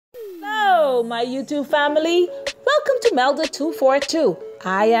my YouTube family. Welcome to Melda 242.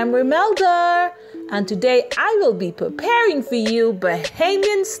 I am Melda, and today I will be preparing for you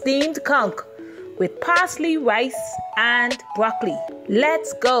Bahamian steamed conch with parsley, rice, and broccoli.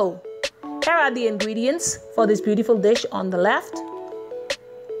 Let's go. Here are the ingredients for this beautiful dish on the left.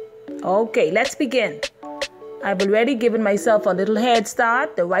 Okay, let's begin. I've already given myself a little head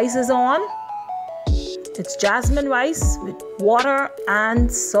start. The rice is on. It's jasmine rice with water and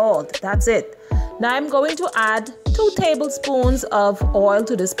salt. That's it. Now I'm going to add 2 tablespoons of oil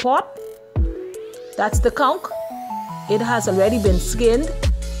to this pot. That's the conch. It has already been skinned,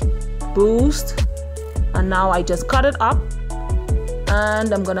 bruised, and now I just cut it up.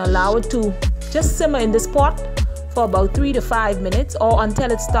 And I'm going to allow it to just simmer in this pot for about 3 to 5 minutes or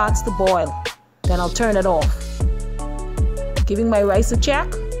until it starts to boil. Then I'll turn it off. Giving my rice a check.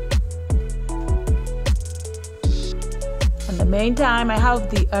 In the meantime, I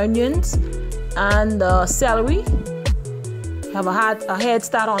have the onions and the celery. Have a head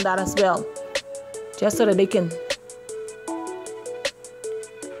start on that as well, just so that they can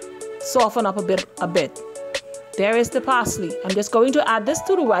soften up a bit. There is the parsley. I'm just going to add this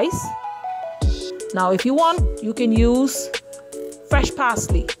to the rice. Now, if you want, you can use fresh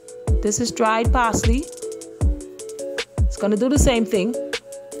parsley. This is dried parsley. It's going to do the same thing.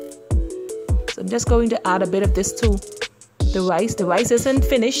 So I'm just going to add a bit of this to the rice. The rice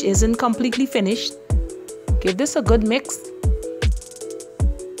isn't completely finished. Give this a good mix.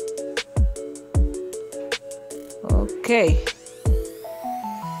 Okay.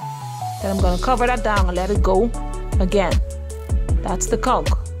 Then I'm going to cover that down and let it go again. That's the conch.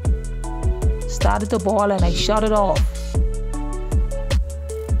 Started to boil and I shut it off.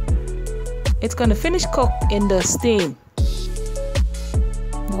 It's going to finish cook in the steam.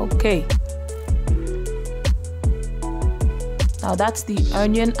 Okay. Now that's the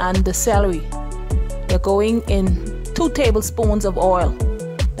onion and the celery. They're going in 2 tablespoons of oil.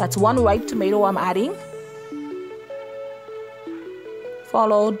 That's 1 ripe tomato I'm adding,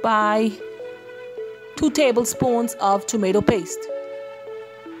 followed by 2 tablespoons of tomato paste.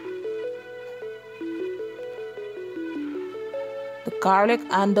 The garlic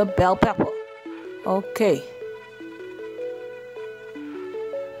and the bell pepper. Okay.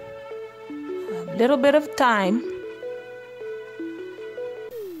 A little bit of thyme.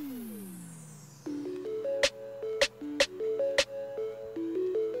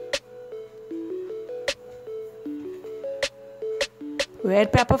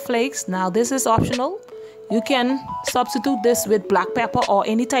 Red pepper flakes. Now this is optional. You can substitute this with black pepper or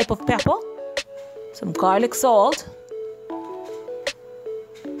any type of pepper. Some garlic salt.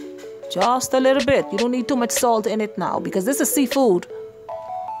 Just a little bit. You don't need too much salt in it now because this is seafood.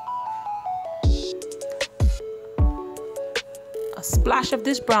 A splash of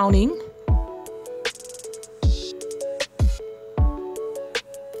this browning.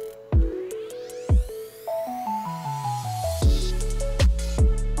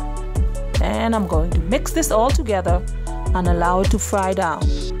 And I'm going to mix this all together and allow it to fry down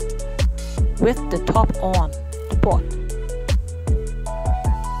with the top on the pot.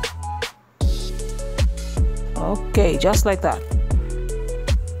 Okay, just like that.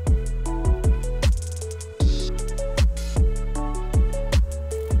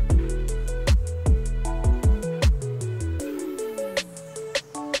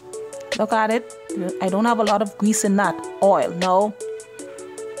 Look at it. I don't have a lot of grease in that oil. No.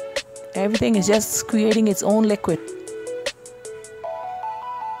 Everything is just creating its own liquid.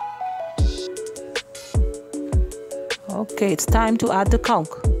 Okay, it's time to add the conch.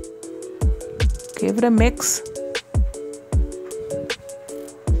 Give it a mix.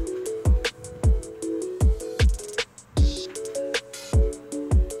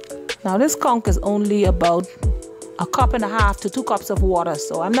 Now this conch is only about 1.5 cups to 2 cups of water,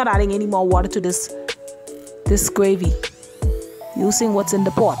 so I'm not adding any more water to this gravy, using what's in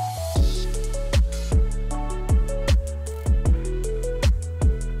the pot.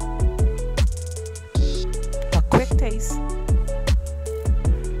 Taste.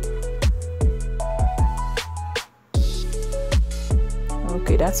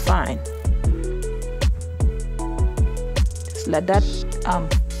 Okay, that's fine. Just let that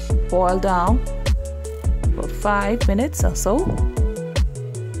boil down for 5 minutes or so.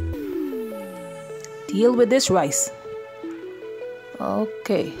 Deal with this rice.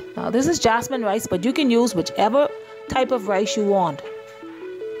 Okay, now this is jasmine rice, but you can use whichever type of rice you want.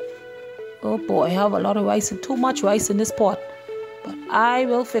 Oh boy, I have a lot of rice and too much rice in this pot, but I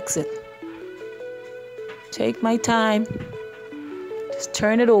will fix it. Take my time. Just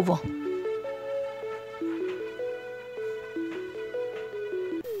turn it over.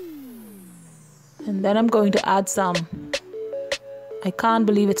 And then I'm going to add some, I can't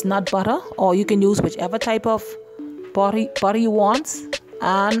believe it's nut butter, or you can use whichever type of butter you want,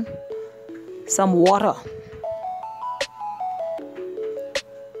 and some water.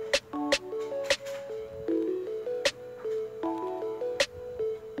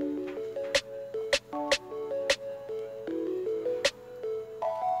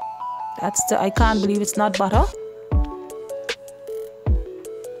 I can't believe it's not butter.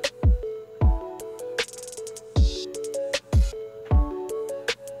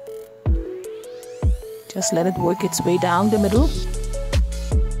 Just let it work its way down the middle.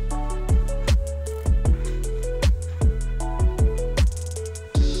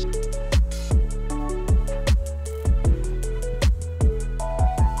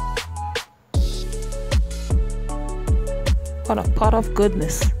 What a pot of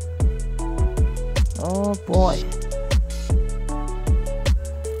goodness. Oh boy.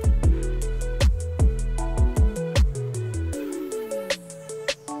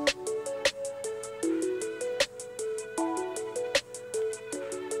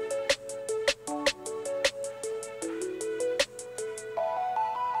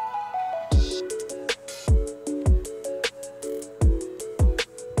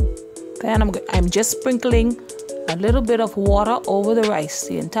 Then I'm just sprinkling a little bit of water over the rice,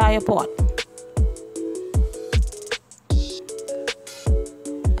 the entire pot.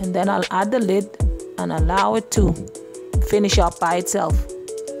 And then I'll add the lid and allow it to finish up by itself.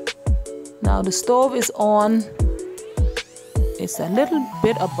 Now the stove is on. It's a little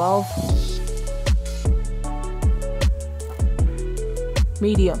bit above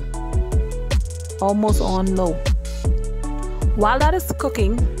medium, almost on low. While that is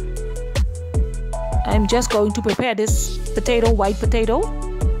cooking, I'm just going to prepare this potato, white potato.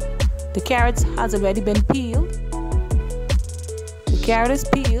 The carrots has already been peeled. The carrot is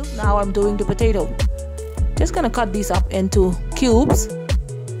peeled. Now I'm doing the potato. Just gonna cut these up into cubes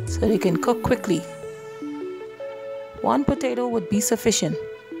so they can cook quickly. One potato would be sufficient.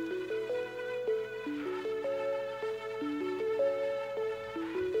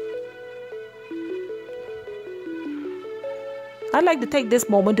 I'd like to take this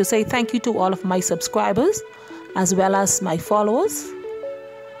moment to say thank you to all of my subscribers as well as my followers.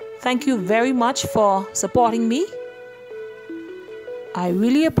 Thank you very much for supporting me. I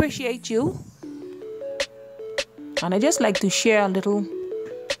really appreciate you. And I just like to share a little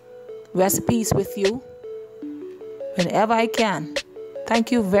recipes with you whenever I can.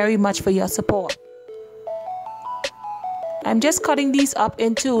 Thank you very much for your support. I'm just cutting these up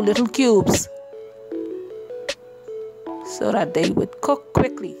into little cubes so that they would cook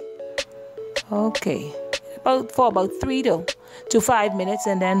quickly. Okay, for about 3 to 5 minutes,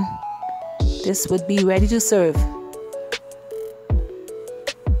 and then this would be ready to serve.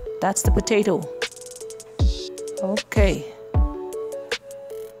 That's the potato. Okay.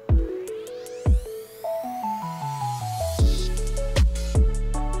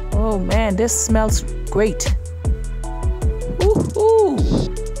 Oh man, this smells great. Woo-hoo.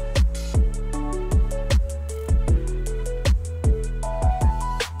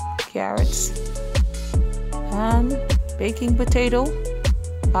 Carrots and baking potato,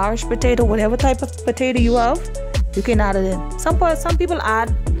 Irish potato, whatever type of potato you have, you can add it in. Some people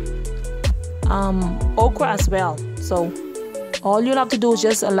add okra as well. So all you'll have to do is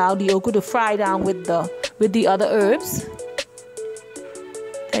just allow the okra to fry down with the other herbs.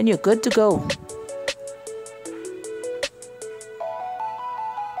 Then you're good to go.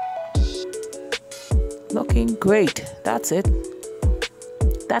 Looking great. That's it.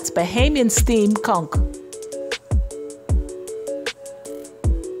 That's Bahamian steamed conch.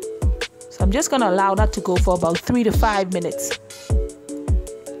 So I'm just going to allow that to go for about 3 to 5 minutes.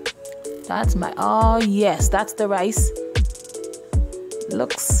 That's oh yes, that's the rice.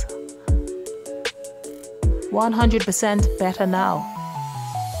 Looks 100% better now.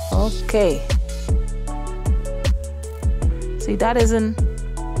 Okay. See, that isn't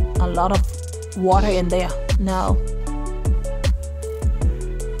a lot of water in there now.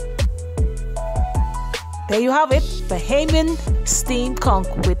 There you have it, Bahamian steamed conch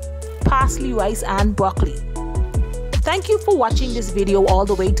with parsley, rice and broccoli. Thank you for watching this video all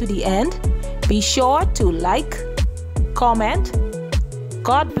the way to the end. Be sure to like, comment.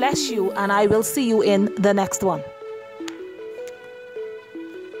 God bless you, and I will see you in the next one.